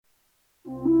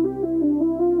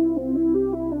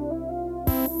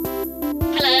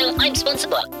Hello, I'm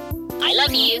SpongeBob. I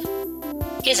love you.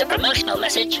 Here's a promotional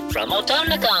message from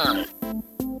Automnicon.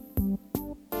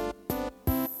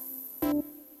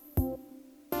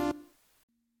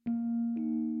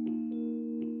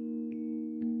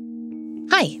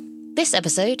 Hi, this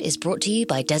episode is brought to you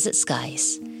by Desert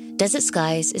Skies. Desert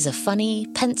Skies is a funny,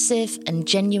 pensive, and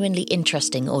genuinely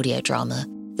interesting audio drama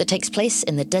that takes place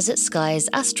in the Desert Skies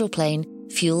astral plane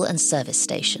fuel and service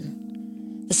station.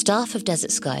 The staff of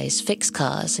Desert Skies fix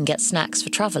cars and get snacks for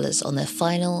travellers on their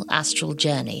final astral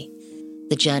journey,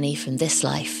 the journey from this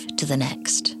life to the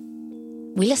next.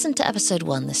 We listened to episode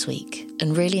 1 this week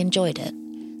and really enjoyed it.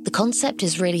 The concept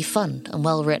is really fun and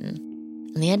well written,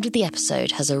 and the end of the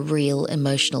episode has a real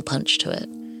emotional punch to it.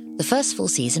 The first full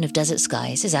season of Desert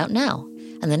Skies is out now,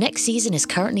 and the next season is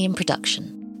currently in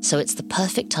production, so it's the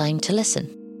perfect time to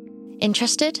listen.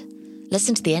 Interested?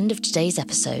 Listen to the end of today's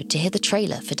episode to hear the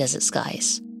trailer for Desert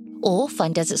Skies, or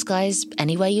find Desert Skies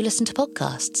anywhere you listen to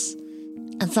podcasts.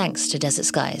 And thanks to Desert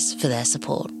Skies for their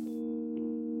support.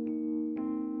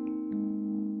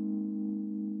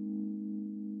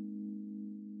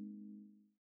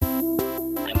 I'm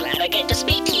glad I get to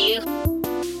speak to you.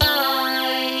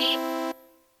 Bye!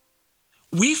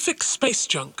 We Fix Space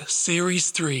Junk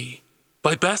Series 3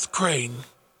 by Beth Crane.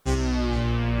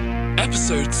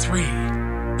 Episode 3,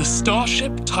 The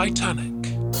Starship Titanic.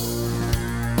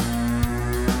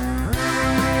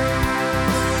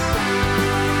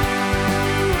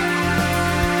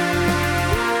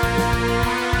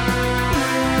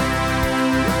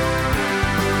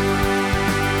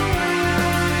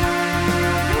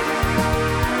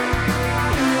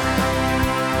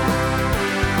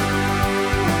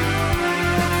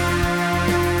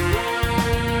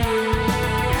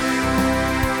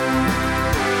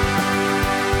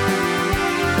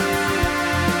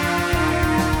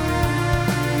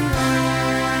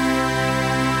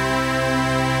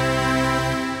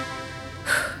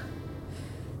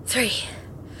 Three,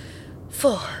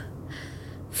 4,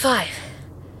 5,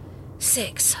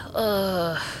 6.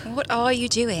 What are you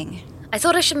doing? I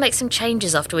thought I should make some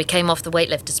changes after we came off the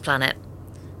weightlifter's planet.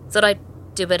 Thought I'd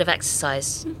do a bit of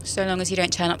exercise. So long as you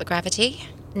don't turn up the gravity?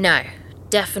 No,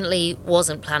 definitely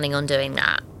wasn't planning on doing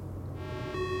that.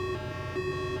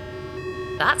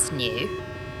 That's new.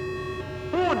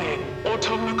 Warning,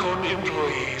 Automnicon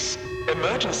employees.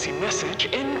 Emergency message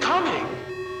incoming.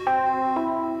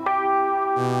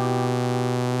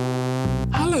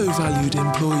 Hello, valued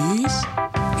employees.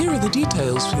 Here are the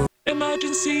details for your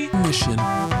emergency mission.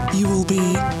 You will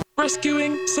be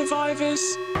rescuing survivors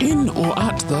in or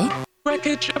at the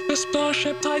wreckage of the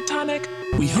Starship Titanic.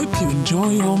 We hope you enjoy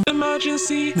your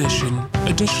emergency mission.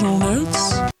 Additional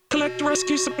notes? Collect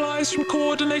rescue supplies from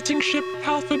coordinating ship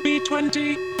Alpha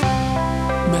B-20.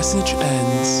 Message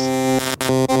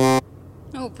ends.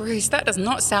 Oh, Bruce, that does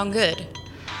not sound good.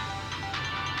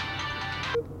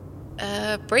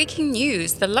 Breaking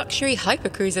news. The luxury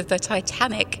hypercruiser, the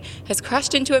Titanic, has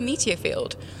crashed into a meteor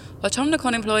field.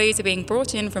 Automnicon employees are being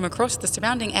brought in from across the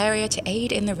surrounding area to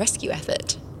aid in the rescue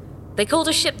effort. They called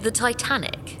a ship the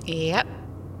Titanic? Yep.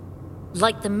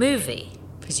 Like the movie?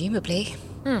 Presumably.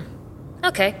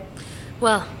 Okay.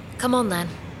 Well, come on then.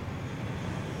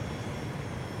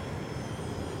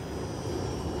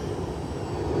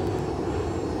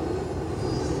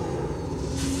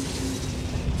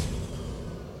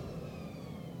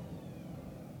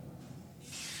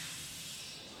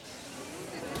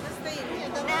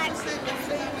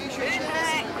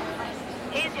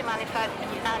 Here's your manifest and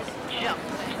jump.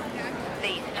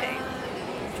 These two.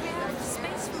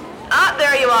 Ah,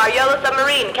 there you are, Yellow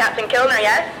Submarine, Captain Kilner,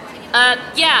 yes?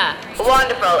 Yeah.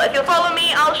 Wonderful. If you'll follow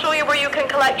me, I'll show you where you can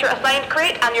collect your assigned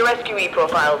crate and your rescuee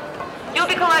profiles. You'll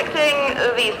be collecting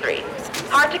these 3.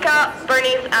 Hartica,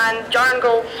 Bernice, and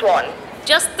Jarngold Swan.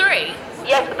 Just 3?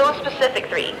 Yes, those specific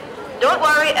 3. Don't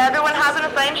worry, everyone has an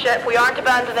assigned ship. We aren't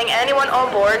abandoning anyone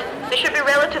on board. They should be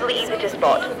relatively easy to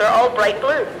spot. They're all bright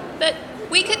blue. But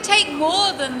we could take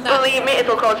more than that. Believe me,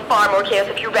 it'll cause far more chaos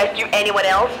if you rescue anyone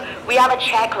else. We have a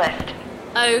checklist.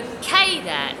 Okay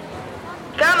then.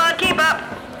 Come on, keep up.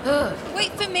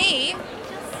 Wait for me.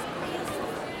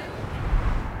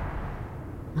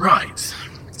 Right.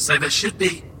 So there should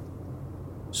be...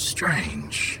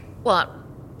 strange. What?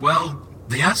 Well,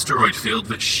 the asteroid field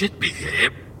that should be here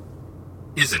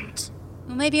isn't.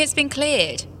 Well, maybe it's been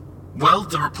cleared. Well,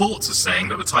 the reports are saying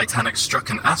that the Titanic struck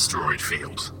an asteroid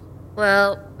field.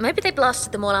 Well, maybe they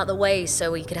blasted them all out of the way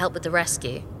so we could help with the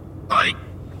rescue. I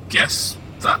guess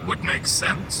that would make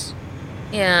sense.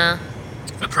 Yeah.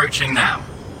 Approaching now.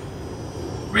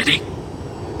 Ready?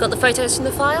 Got the photos from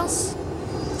the files?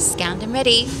 Scanned and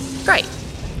ready. Great.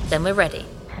 Then we're ready.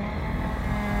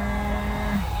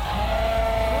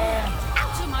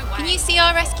 you see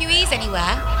our rescuees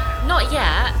anywhere? Not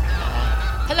yet.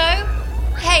 Hello?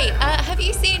 Hey, have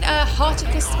you seen a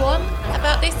Harticus swan?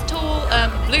 About this tall,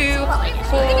 blue,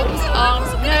 4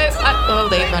 arms? No,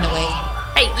 they've run away.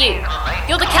 Hey,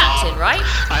 you're the captain, right?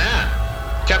 I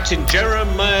am. Captain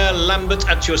Jeremiah Lambert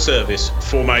at your service,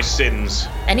 for my sins.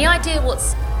 Any idea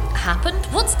what's happened?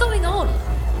 What's going on?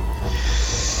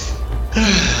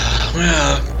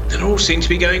 Well, it all seemed to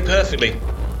be going perfectly.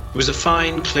 It was a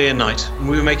fine, clear night, and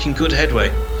we were making good headway.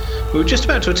 We were just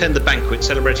about to attend the banquet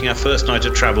celebrating our first night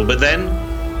of travel, but then,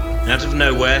 out of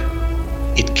nowhere,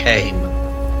 it came.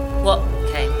 What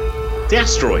came? The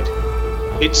asteroid.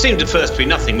 It seemed at first to be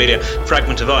nothing, merely a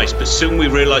fragment of ice, but soon we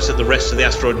realised that the rest of the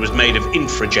asteroid was made of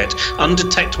infrajet,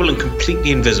 undetectable and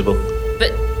completely invisible.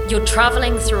 But you're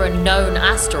travelling through a known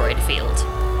asteroid field.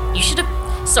 You should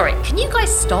have... Sorry, can you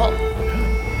guys stop?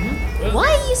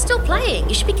 Why are you still playing?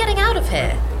 You should be getting out of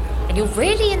here. And you're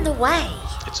really in the way.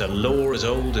 It's a lore as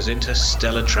old as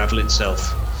interstellar travel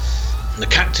itself. The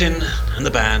captain and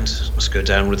the band must go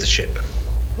down with the ship.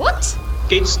 What?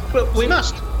 Well, we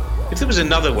must. If there was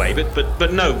another way,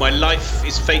 but no, my life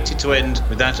is fated to end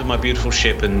with that of my beautiful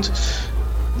ship and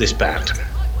this band.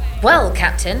 Well,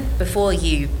 Captain, before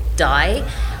you die,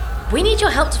 we need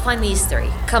your help to find these 3.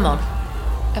 Come on.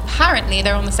 Apparently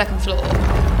they're on the 2nd floor.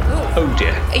 Oh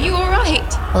dear. Are you alright?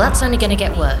 Well, that's only going to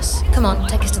get worse. Come on,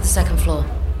 take us to the 2nd floor.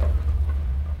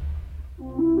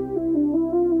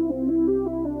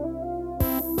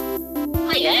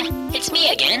 Hiya, it's me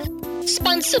again,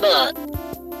 SponsorBot.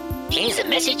 Here's a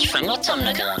message from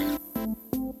Automnicon.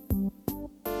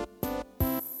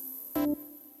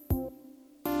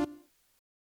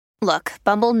 Look,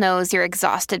 Bumble knows you're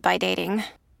exhausted by dating.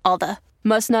 All the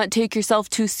must not take yourself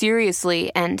too seriously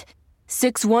and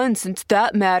 6'1" since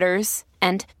that matters.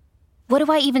 And what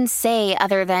do I even say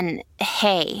other than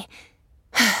hey?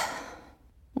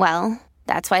 Well,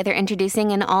 that's why they're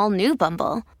introducing an all-new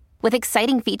Bumble with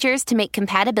exciting features to make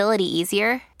compatibility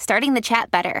easier, starting the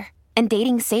chat better, and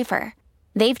dating safer.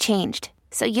 They've changed,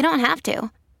 so you don't have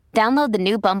to. Download the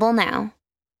new Bumble now.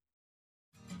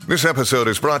 This episode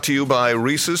is brought to you by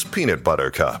Reese's Peanut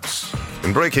Butter Cups.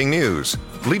 In breaking news,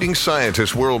 leading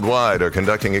scientists worldwide are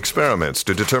conducting experiments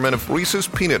to determine if Reese's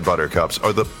Peanut Butter Cups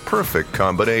are the perfect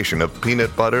combination of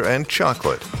peanut butter and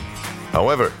chocolate.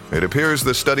 However, it appears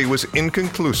the study was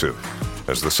inconclusive,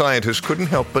 as the scientists couldn't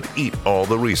help but eat all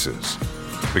the Reese's.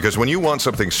 Because when you want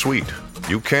something sweet,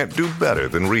 you can't do better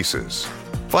than Reese's.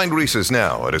 Find Reese's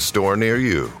now at a store near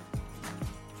you.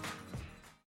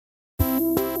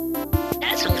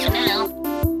 That's all for now.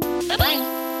 Bye-bye.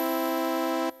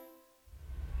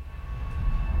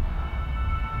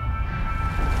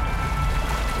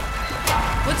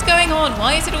 What's going on?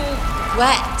 Why is it all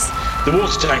wet? The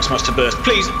water tanks must have burst.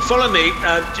 Please, follow me.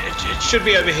 It should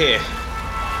be over here.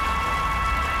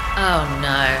 Oh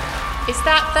no. Is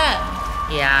that them?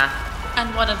 Yeah.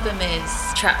 And one of them is...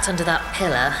 Trapped under that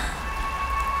pillar.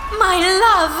 My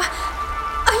love!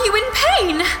 Are you in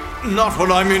pain? Not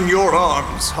when I'm in your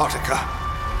arms, Hartica.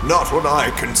 Not when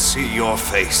I can see your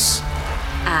face.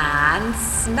 And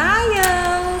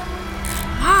smile!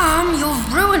 Mom, you're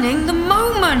ruining the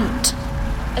moment!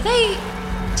 Are they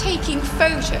taking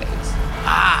photos?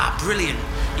 Ah, brilliant.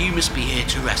 You must be here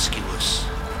to rescue us.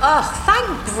 Oh,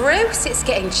 thank Bruce, it's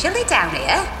getting chilly down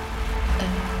here.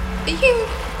 Are you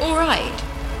alright?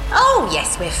 Oh,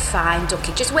 yes, we're fine,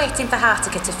 Ducky. Just waiting for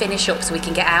Hartica to finish up so we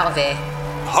can get out of here.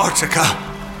 Hartica,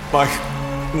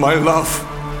 my love,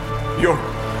 you're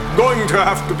going to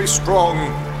have to be strong.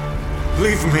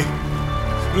 Leave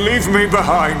me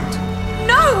behind.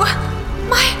 No!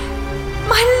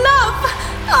 My love!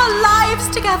 Our lives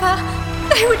together,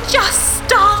 they were just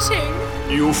starting.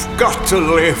 You've got to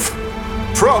live.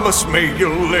 Promise me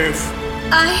you'll live.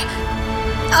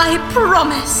 I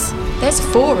promise. There's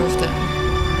 4 of them.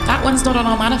 That one's not on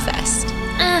our manifest.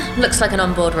 Looks like an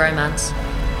onboard romance.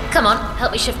 Come on,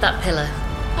 help me shift that pillar.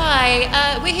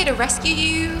 Hi, we're here to rescue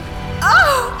you.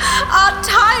 Oh, our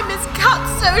time is cut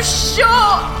so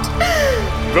short.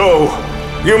 Go.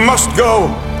 You must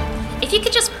go. If you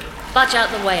could just budge out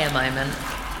the way a moment.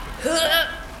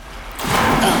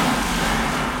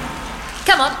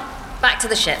 Come on, back to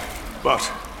the ship.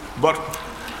 But,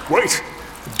 wait.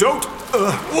 Don't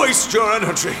waste your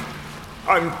energy.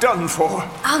 I'm done for.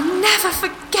 I'll never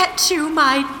forget you,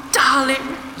 my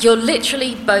darling. You're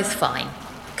literally both fine.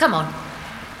 Come on.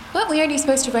 Weren't we only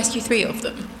supposed to rescue 3 of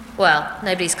them? Well,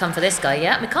 nobody's come for this guy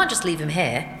yet. We can't just leave him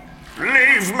here.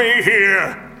 Leave me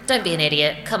here. Don't be an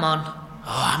idiot. Come on.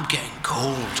 Oh, I'm getting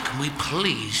cold. Can we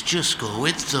please just go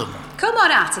with them? Come on,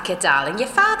 Hartica, darling. Your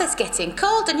father's getting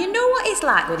cold and you know what he's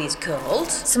like when he's cold.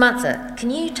 Samantha,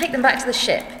 can you take them back to the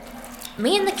ship?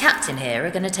 me and the captain here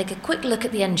are going to take a quick look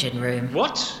at the engine room.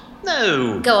 What?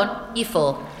 No. Go on, you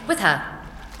four. With her.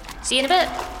 See you in a bit.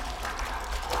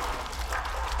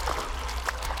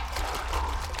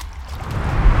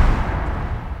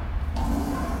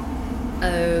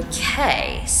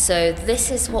 Okay, so this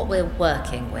is what we're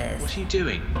working with. What are you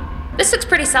doing? This looks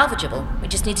pretty salvageable. We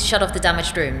just need to shut off the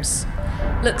damaged rooms.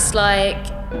 Looks like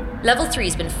level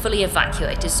 3's been fully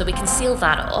evacuated, so we can seal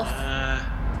that off.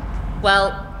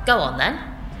 Well, go on then.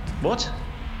 What?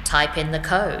 Type in the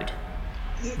code.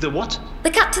 The what?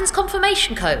 The captain's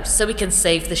confirmation code, so we can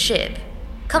save the ship.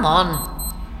 Come on.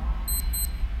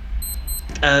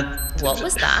 What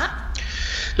was that?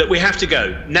 Look, we have to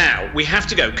go. Now. We have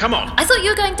to go. Come on. I thought you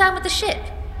were going down with the ship.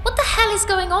 What the hell is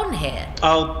going on here?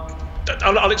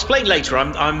 I'll explain later.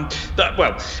 I'm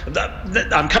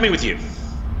coming with you.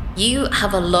 You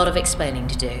have a lot of explaining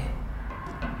to do.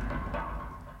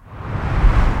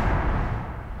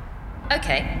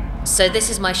 Okay, so this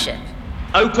is my ship.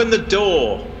 Open the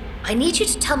door. I need you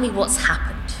to tell me what's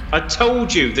happened. I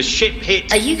told you, the ship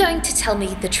hit. Are you going to tell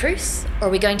me the truth, or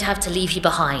are we going to have to leave you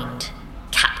behind,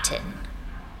 Captain?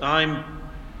 I'm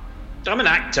an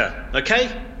actor,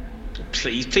 okay?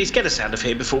 Please get us out of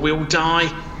here before we all die.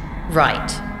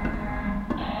 Right.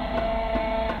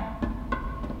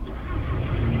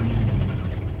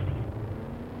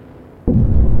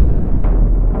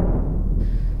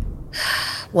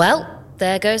 Well,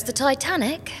 there goes the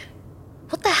Titanic.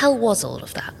 What the hell was all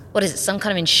of that? What is it, some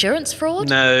kind of insurance fraud?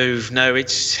 No,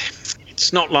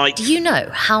 it's not like... Do you know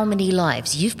how many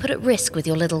lives you've put at risk with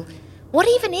your little... What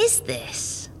even is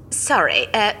this? Sorry,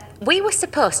 we were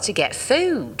supposed to get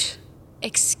food.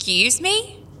 Excuse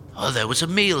me? Oh, there was a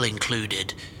meal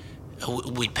included.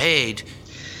 We paid.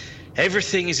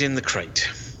 Everything is in the crate.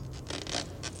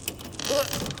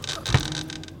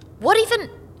 What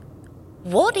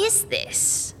is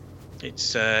this?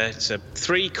 It's a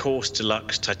 3-course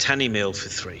deluxe titanium meal for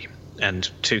 3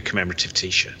 and 2 commemorative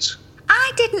t-shirts.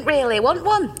 I didn't really want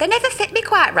one. They never fit me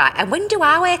quite right, and when do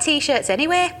I wear t-shirts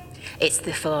anyway? It's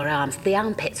the forearms, the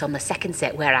armpits on the second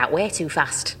set wear out way too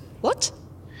fast. What?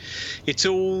 It's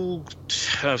all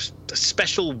a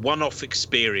special one-off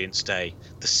experience day.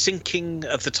 The sinking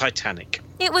of the Titanic.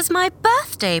 It was my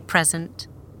birthday present.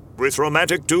 With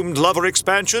romantic doomed lover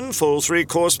expansion, full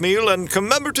 3-course meal, and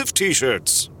commemorative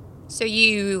t-shirts. So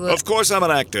you... Of course I'm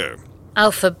an actor.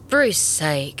 Oh, for Bruce's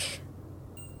sake.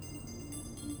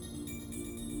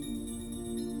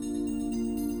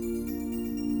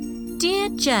 Dear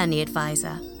Journey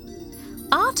Advisor,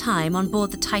 our time on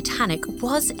board the Titanic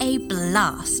was a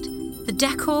blast. The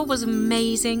decor was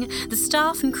amazing, the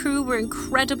staff and crew were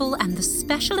incredible, and the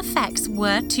special effects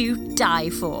were to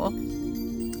die for.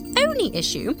 Only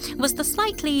issue was the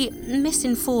slightly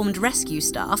misinformed rescue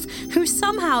staff who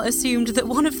somehow assumed that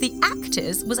one of the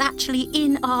actors was actually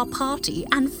in our party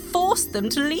and forced them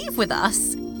to leave with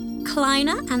us.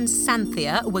 Kleiner and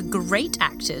Santhia were great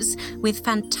actors with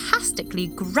fantastically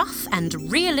gruff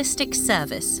and realistic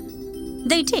service.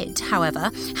 They did,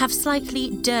 however, have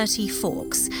slightly dirty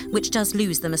forks, which does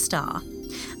lose them a star.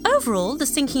 Overall, the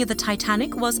sinking of the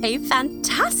Titanic was a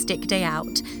fantastic day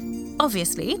out.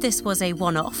 Obviously, this was a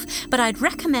one-off, but I'd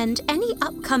recommend any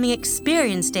upcoming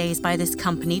experience days by this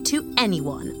company to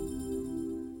anyone.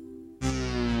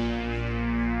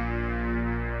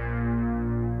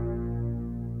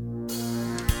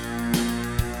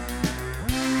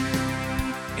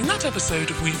 In that episode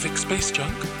of We Fix Space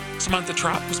Junk, Samantha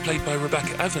Trapp was played by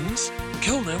Rebecca Evans,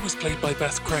 Kilner was played by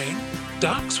Beth Crane,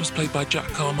 Dax was played by Jack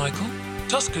Carmichael,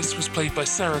 Tuscus was played by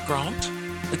Sarah Grant,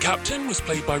 the Captain was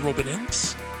played by Robin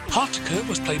Ince, Hartica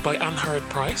was played by Anne Harrod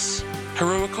Price,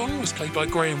 Heroicon was played by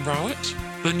Graham Rowett,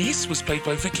 Bernice was played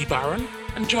by Vicky Barron,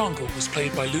 and Jangle was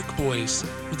played by Luke Boys,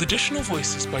 with additional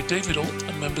voices by David Alt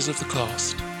and members of the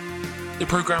cast. The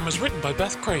programme was written by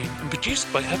Beth Crane and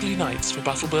produced by Headley Knights for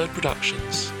Battlebird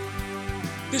Productions.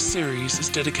 This series is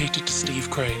dedicated to Steve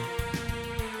Crane.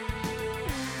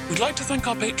 We'd like to thank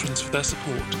our patrons for their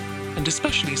support, and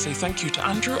especially say thank you to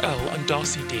Andrew L. and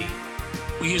Darcy D.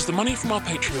 We use the money from our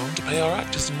Patreon to pay our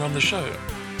actors and run the show,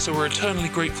 so we're eternally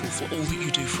grateful for all that you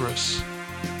do for us.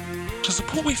 To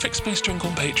support We Fix Space Junk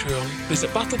on Patreon, visit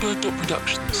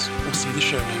battlebird.productions or see the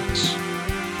show notes.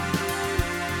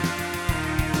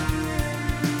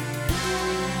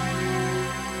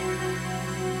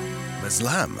 Ms.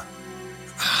 Lamb,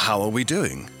 how are we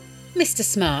doing? Mr.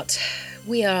 Smart,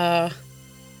 we are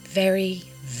very,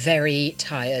 very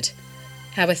tired.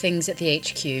 How are things at the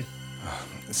HQ?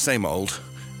 Same old.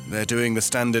 They're doing the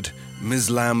standard Ms.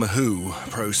 Lamb who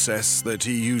process that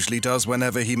he usually does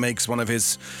whenever he makes one of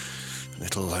his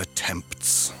little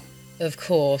attempts. Of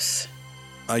course.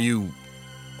 Are you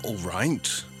All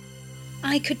right.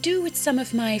 I could do with some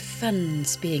of my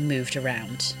funds being moved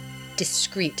around.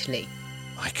 Discreetly.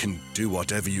 I can do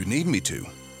whatever you need me to.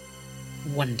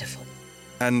 Wonderful.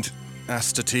 And,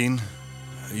 Astatine,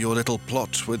 your little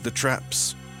plot with the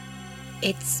traps?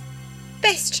 It's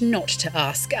best not to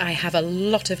ask. I have a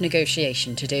lot of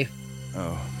negotiation to do.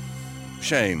 Oh,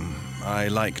 shame. I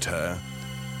liked her.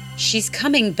 She's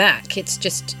coming back. It's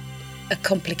just a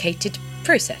complicated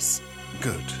process.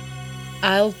 Good.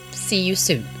 I'll see you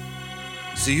soon.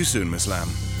 See you soon, Miss Lamb.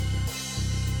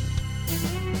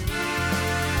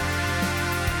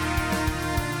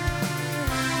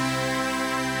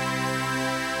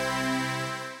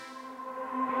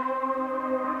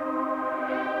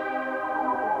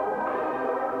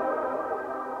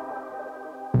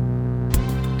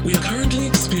 We are currently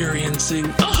experiencing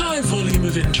a high volume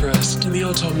of interest in the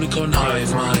Automnicon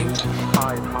hive mind.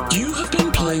 You have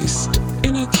been placed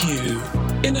in a queue,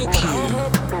 in a queue,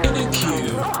 in a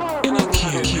queue, in a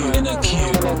queue, in a queue, in a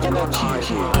queue,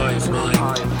 hive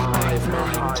mind, hive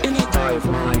mind, in a hive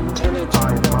mind, in a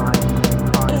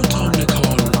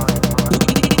Automnicon.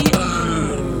 We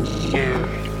own you.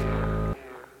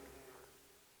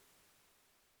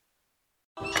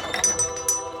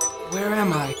 Where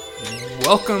am I?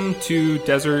 Welcome to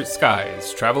Desert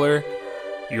Skies, traveler.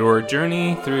 Your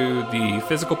journey through the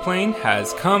physical plane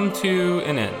has come to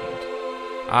an end.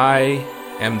 I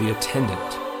am the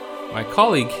attendant. My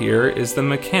colleague here is the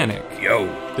mechanic. Yo.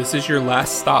 This is your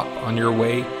last stop on your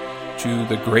way to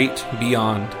the great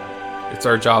beyond. It's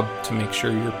our job to make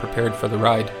sure you're prepared for the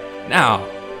ride. Now,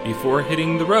 before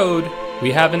hitting the road,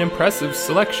 we have an impressive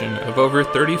selection of over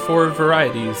 34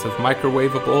 varieties of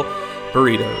microwavable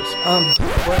burritos.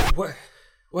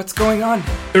 What's going on?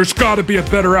 There's gotta be a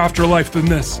better afterlife than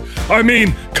this. I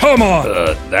mean, come on!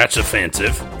 That's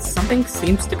offensive. Something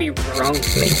seems to be wrong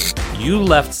with me. You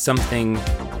left something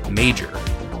major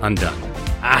undone.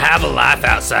 I have a life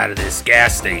outside of this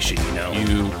gas station, you know.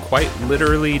 You quite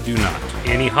literally do not.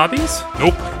 Any hobbies?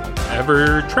 Nope.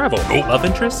 Ever travel? Nope. Love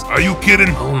interest? Are you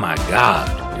kidding? Oh my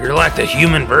god. You're like the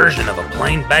human version of a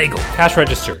plain bagel. Cash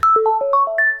register.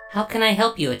 How can I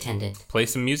help you, attendant? Play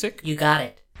some music? You got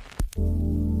it.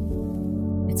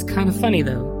 It's kind of funny,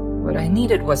 though. What I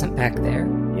needed wasn't back there.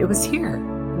 It was here,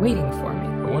 waiting for me.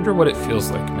 I wonder what it feels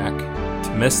like, Mac,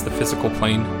 to miss the physical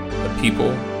plane, the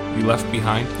people you left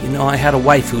behind. You know, I had a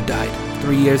wife who died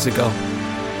 3 years ago.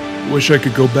 Wish I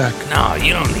could go back. No,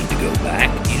 you don't need to go back.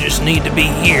 You just need to be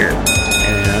here.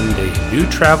 And a new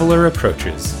traveler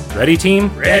approaches. Ready,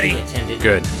 team? Ready. Attendant.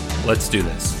 Good. Let's do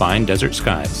this. Find Desert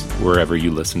Skies wherever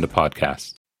you listen to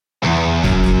podcasts.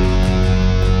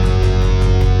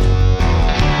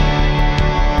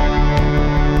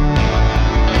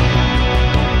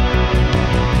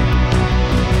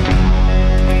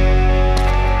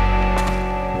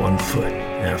 One foot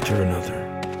after another.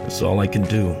 That's all I can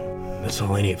do. That's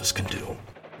all any of us can do.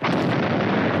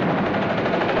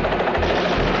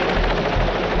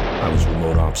 I was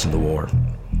remote ops in the war.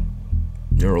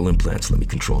 Neural implants let me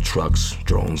control trucks,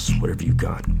 drones, whatever you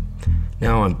got.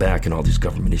 Now I'm back and all these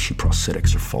government-issued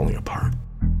prosthetics are falling apart.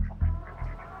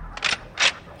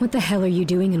 What the hell are you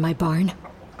doing in my barn?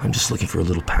 I'm just looking for a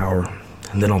little power,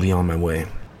 and then I'll be on my way.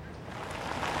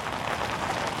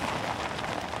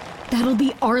 That'll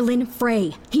be Arlen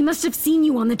Frey. He must have seen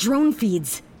you on the drone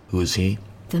feeds. Who is he?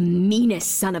 The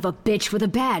meanest son of a bitch with a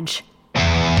badge.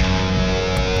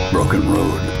 Broken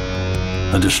Road.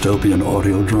 A dystopian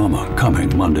audio drama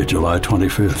coming Monday, July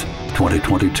 25th,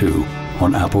 2022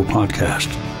 on Apple Podcast,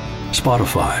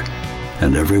 Spotify,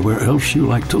 and everywhere else you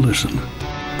like to listen.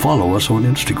 Follow us on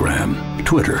Instagram,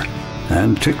 Twitter,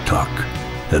 and TikTok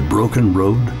at Broken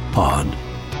Road Pod.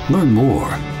 Learn more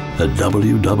at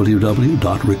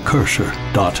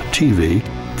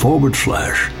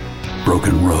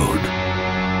www.recursor.tv/Broken Road.